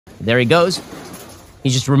There he goes.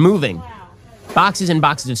 He's just removing boxes and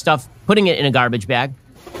boxes of stuff, putting it in a garbage bag,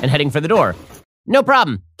 and heading for the door. No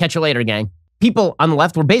problem. Catch you later, gang. People on the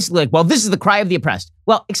left were basically like, well, this is the cry of the oppressed.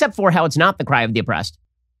 Well, except for how it's not the cry of the oppressed.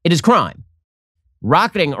 It is crime.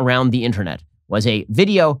 Rocketing around the internet was a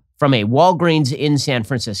video from a Walgreens in San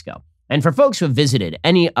Francisco. And for folks who have visited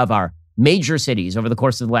any of our major cities over the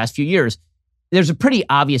course of the last few years, there's a pretty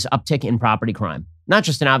obvious uptick in property crime. Not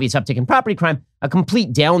just an obvious uptick in property crime, a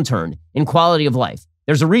complete downturn in quality of life.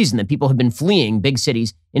 There's a reason that people have been fleeing big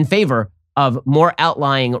cities in favor of more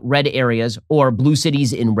outlying red areas or blue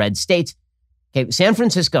cities in red states. Okay, San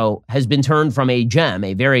Francisco has been turned from a gem,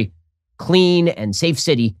 a very clean and safe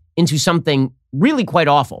city, into something really quite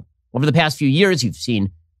awful. Over the past few years, you've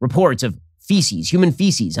seen reports of feces, human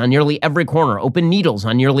feces on nearly every corner, open needles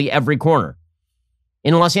on nearly every corner.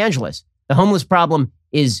 In Los Angeles, the homeless problem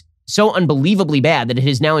is so unbelievably bad that it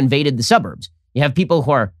has now invaded the suburbs. You have people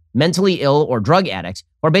who are mentally ill or drug addicts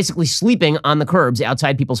who are basically sleeping on the curbs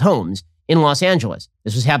outside people's homes in Los Angeles.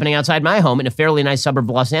 This was happening outside my home in a fairly nice suburb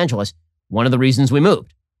of Los Angeles, one of the reasons we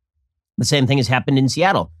moved. The same thing has happened in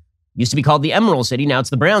Seattle. It used to be called the Emerald City, now it's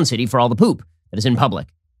the Brown City for all the poop that is in public.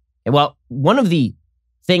 And well, one of the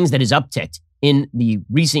things that has upticked in the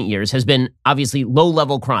recent years has been obviously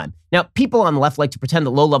low-level crime. Now, people on the left like to pretend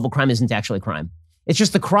that low-level crime isn't actually crime. It's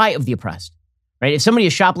just the cry of the oppressed, right? If somebody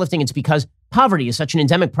is shoplifting, it's because poverty is such an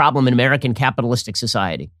endemic problem in American capitalistic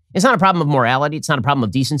society. It's not a problem of morality. It's not a problem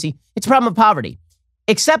of decency. It's a problem of poverty.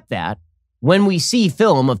 Except that when we see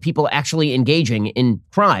film of people actually engaging in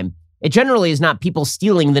crime, it generally is not people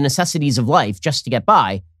stealing the necessities of life just to get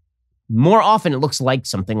by. More often, it looks like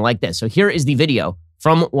something like this. So here is the video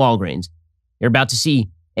from Walgreens. You're about to see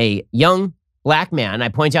a young black man. I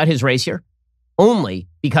point out his race here only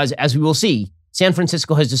because, as we will see, San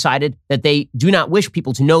Francisco has decided that they do not wish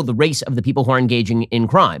people to know the race of the people who are engaging in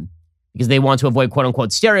crime because they want to avoid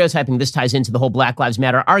quote-unquote stereotyping. This ties into the whole Black Lives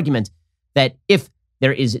Matter argument that if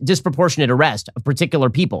there is disproportionate arrest of particular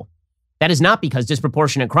people, that is not because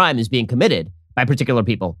disproportionate crime is being committed by particular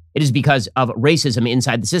people. It is because of racism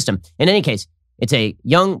inside the system. In any case, it's a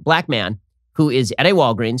young black man who is at a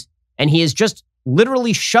Walgreens, and he is just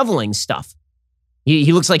literally shoveling stuff.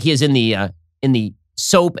 He looks like he is in the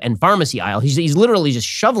soap and pharmacy aisle. He's literally just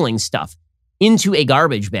shoveling stuff into a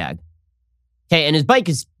garbage bag. Okay, and his bike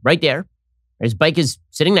is right there. His bike is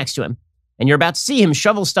sitting next to him, and you're about to see him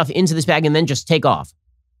shovel stuff into this bag and then just take off.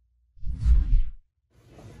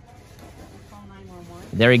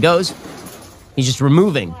 There he goes. He's just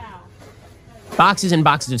removing boxes and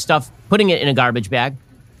boxes of stuff, putting it in a garbage bag,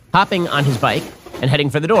 hopping on his bike, and heading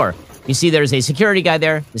for the door. You see there's a security guy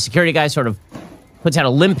there. The security guy sort of puts out a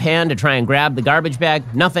limp hand to try and grab the garbage bag.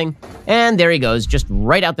 Nothing. And there he goes, just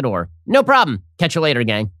right out the door. No problem. Catch you later,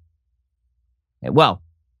 gang. Okay, well,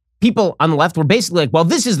 people on the left were basically like, well,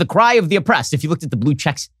 this is the cry of the oppressed. If you looked at the blue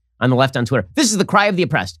checks on the left on Twitter, this is the cry of the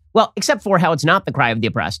oppressed. Well, except for how it's not the cry of the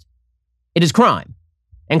oppressed. It is crime.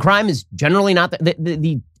 And crime is generally not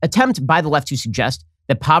the attempt by the left to suggest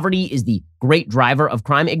that poverty is the great driver of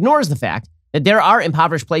crime ignores the fact that there are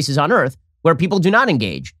impoverished places on earth where people do not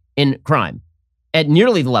engage in crime at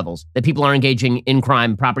nearly the levels that people are engaging in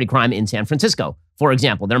crime, property crime in San Francisco. For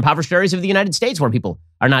example, there are impoverished areas of the United States where people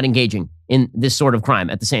are not engaging in this sort of crime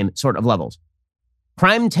at the same sort of levels.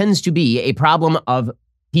 Crime tends to be a problem of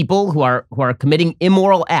people who are committing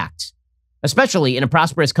immoral acts, especially in a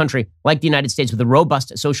prosperous country like the United States with a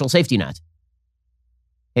robust social safety net.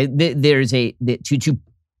 There's to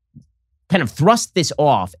kind of thrust this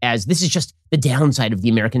off as this is just the downside of the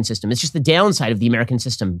American system. It's just the downside of the American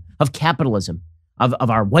system, of capitalism, of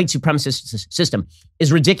our white supremacist system,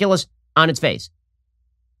 is ridiculous on its face.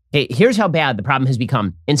 Hey, here's how bad the problem has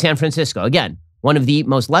become in San Francisco. Again, one of the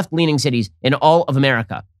most left-leaning cities in all of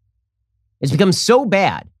America. It's become so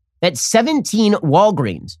bad that 17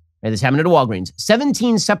 Walgreens, this happened at a Walgreens,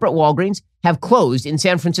 17 separate Walgreens have closed in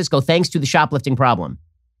San Francisco thanks to the shoplifting problem.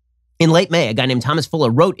 In late May, a guy named Thomas Fuller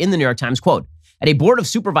wrote in the New York Times, quote, at a Board of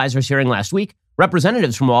Supervisors hearing last week,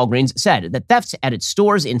 representatives from Walgreens said that thefts at its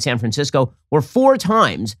stores in San Francisco were 4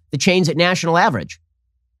 times the chain's national average,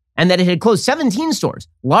 and that it had closed 17 stores,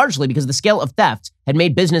 largely because the scale of thefts had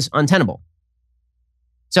made business untenable.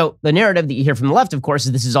 So the narrative that you hear from the left, of course,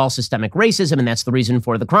 is this is all systemic racism, and that's the reason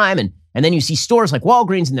for the crime. And then you see stores like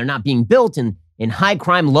Walgreens, and they're not being built in high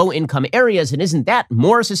crime, low income areas. And isn't that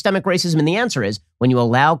more systemic racism? And the answer is, when you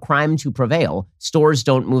allow crime to prevail, stores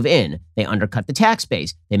don't move in. They undercut the tax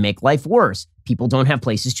base. They make life worse. People don't have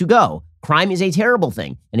places to go. Crime is a terrible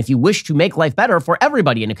thing. And if you wish to make life better for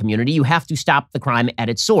everybody in a community, you have to stop the crime at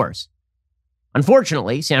its source.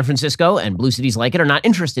 Unfortunately, San Francisco and blue cities like it are not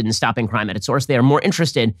interested in stopping crime at its source. They are more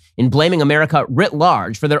interested in blaming America writ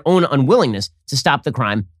large for their own unwillingness to stop the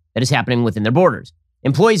crime that is happening within their borders.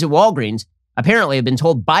 Employees at Walgreens apparently have been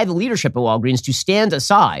told by the leadership of Walgreens to stand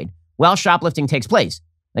aside while shoplifting takes place.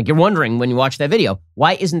 Like, you're wondering when you watch that video,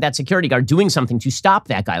 why isn't that security guard doing something to stop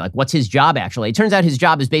that guy? Like, what's his job actually? It turns out his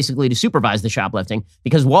job is basically to supervise the shoplifting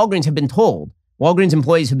because Walgreens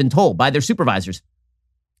employees have been told by their supervisors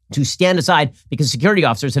to stand aside because security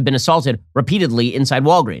officers have been assaulted repeatedly inside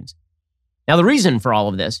Walgreens. Now, the reason for all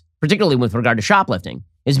of this, particularly with regard to shoplifting,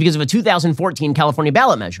 is because of a 2014 California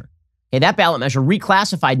ballot measure. Okay, that ballot measure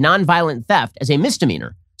reclassified nonviolent theft as a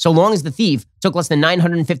misdemeanor, so long as the thief took less than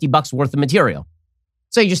 $950 worth of material.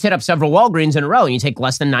 So you just hit up several Walgreens in a row and you take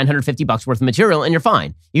less than $950 worth of material and you're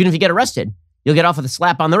fine. Even if you get arrested, you'll get off with a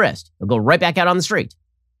slap on the wrist. You'll go right back out on the street.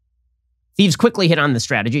 Thieves quickly hit on the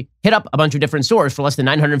strategy, hit up a bunch of different stores for less than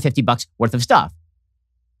 $950 worth of stuff.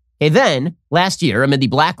 Okay, then, last year, amid the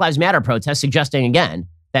Black Lives Matter protests suggesting again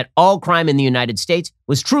that all crime in the United States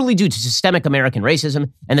was truly due to systemic American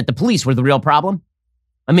racism and that the police were the real problem,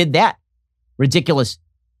 amid that ridiculous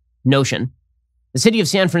notion, the city of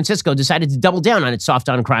San Francisco decided to double down on its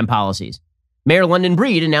soft-on-crime policies. Mayor London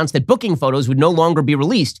Breed announced that booking photos would no longer be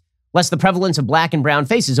released lest the prevalence of black and brown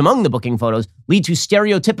faces among the booking photos lead to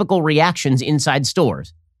stereotypical reactions inside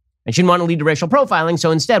stores. And she didn't want to lead to racial profiling,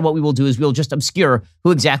 so instead what we will do is we'll just obscure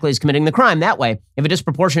who exactly is committing the crime. That way, if a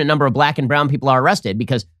disproportionate number of black and brown people are arrested,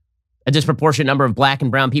 because a disproportionate number of black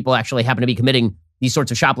and brown people actually happen to be committing these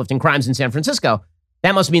sorts of shoplifting crimes in San Francisco,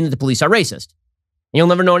 that must mean that the police are racist. And you'll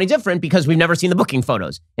never know any different because we've never seen the booking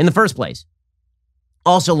photos in the first place.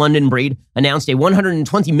 Also, London Breed announced a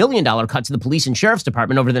 $120 million cut to the police and sheriff's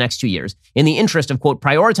department over the next 2 years in the interest of, quote,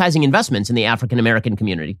 prioritizing investments in the African-American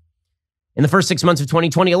community. In the first 6 months of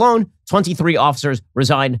 2020 alone, 23 officers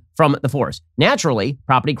resigned from the force. Naturally,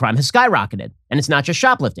 property crime has skyrocketed, and it's not just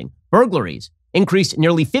shoplifting. Burglaries increased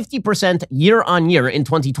nearly 50% year on year in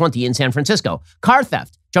 2020 in San Francisco. Car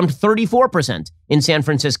theft jumped 34% in San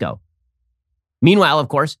Francisco. Meanwhile, of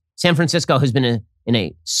course, San Francisco has been in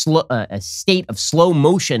a state of slow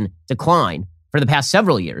motion decline for the past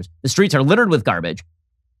several years. The streets are littered with garbage.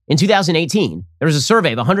 In 2018, there was a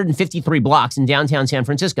survey of 153 blocks in downtown San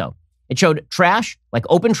Francisco. It showed trash, like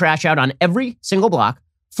open trash out on every single block,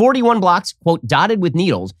 41 blocks, quote, dotted with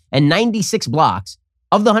needles, and 96 blocks,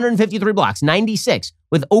 of the 153 blocks, 96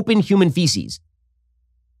 with open human feces.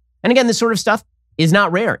 And again, this sort of stuff is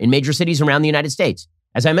not rare in major cities around the United States.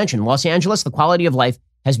 As I mentioned, Los Angeles, the quality of life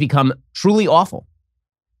has become truly awful.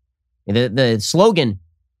 The slogan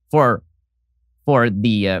for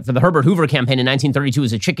the Herbert Hoover campaign in 1932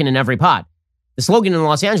 is a chicken in every pot. The slogan in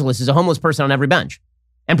Los Angeles is a homeless person on every bench,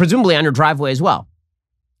 and presumably on your driveway as well.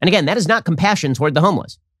 And again, that is not compassion toward the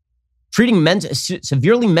homeless. Treating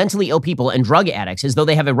severely mentally ill people and drug addicts as though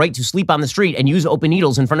they have a right to sleep on the street and use open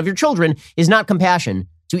needles in front of your children is not compassion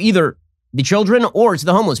to either the children or to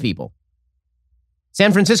the homeless people.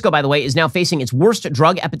 San Francisco, by the way, is now facing its worst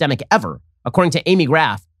drug epidemic ever, according to Amy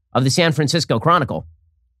Graff of the San Francisco Chronicle.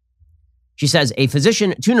 She says a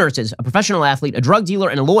physician, 2 nurses, a professional athlete, a drug dealer,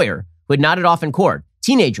 and a lawyer who had nodded off in court,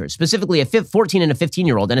 teenagers, specifically a 14 and a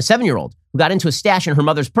 15-year-old and a 7-year-old who got into a stash in her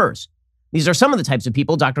mother's purse. These are some of the types of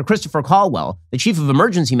people Dr. Christopher Caldwell, the chief of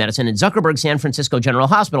emergency medicine at Zuckerberg San Francisco General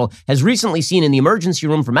Hospital, has recently seen in the emergency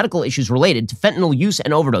room for medical issues related to fentanyl use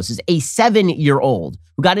and overdoses. A 7-year-old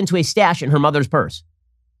who got into a stash in her mother's purse.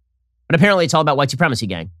 But apparently it's all about white supremacy,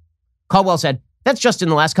 gang. Caldwell said, that's just in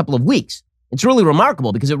the last couple of weeks. It's really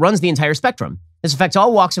remarkable because it runs the entire spectrum. This affects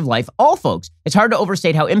all walks of life, all folks. It's hard to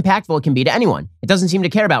overstate how impactful it can be to anyone. It doesn't seem to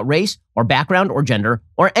care about race or background or gender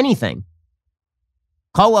or anything.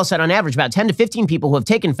 Caldwell said on average about 10 to 15 people who have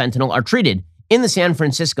taken fentanyl are treated in the San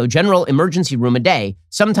Francisco General Emergency Room a day,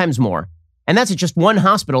 sometimes more. And that's at just one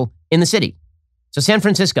hospital in the city. So San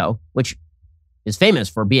Francisco, which is famous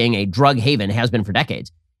for being a drug haven, has been for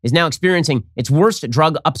decades, is now experiencing its worst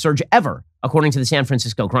drug upsurge ever, according to the San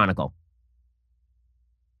Francisco Chronicle.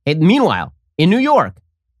 Meanwhile, in New York,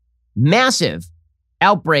 massive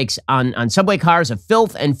outbreaks on subway cars of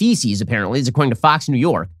filth and feces, apparently, is according to Fox New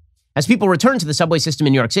York. As people return to the subway system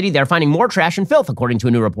in New York City, they're finding more trash and filth, according to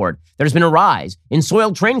a new report. There's been a rise in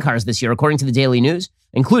soiled train cars this year, according to the Daily News,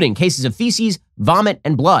 including cases of feces, vomit,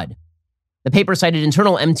 and blood. The paper cited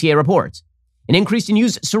internal MTA reports. An increase in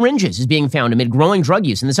used syringes is being found amid growing drug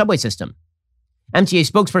use in the subway system. MTA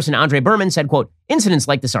spokesperson Andre Berman said, quote, incidents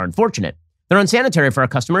like this are unfortunate. They're unsanitary for our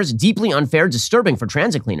customers, deeply unfair, disturbing for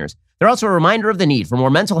transit cleaners. They're also a reminder of the need for more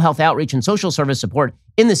mental health outreach and social service support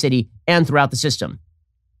in the city and throughout the system.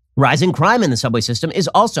 Rising crime in the subway system is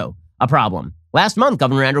also a problem. Last month,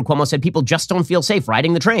 Governor Andrew Cuomo said people just don't feel safe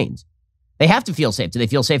riding the trains. They have to feel safe. Do they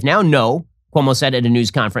feel safe now? No, Cuomo said at a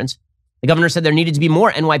news conference. The governor said there needed to be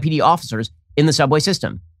more NYPD officers in the subway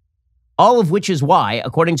system. All of which is why,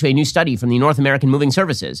 according to a new study from the North American Moving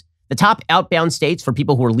Services, the top outbound states for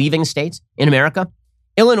people who are leaving states in America,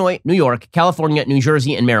 Illinois, New York, California, New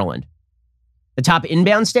Jersey, and Maryland. The top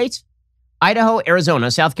inbound states, Idaho,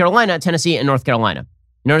 Arizona, South Carolina, Tennessee, and North Carolina.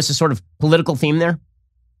 You notice a sort of political theme there?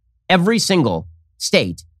 Every single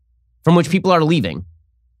state from which people are leaving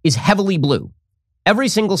is heavily blue. Every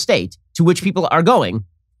single state to which people are going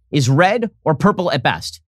is red or purple at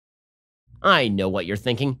best. I know what you're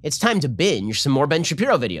thinking. It's time to binge some more Ben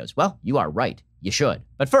Shapiro videos. Well, you are right. You should.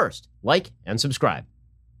 But first, like and subscribe.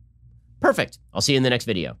 Perfect. I'll see you in the next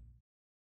video.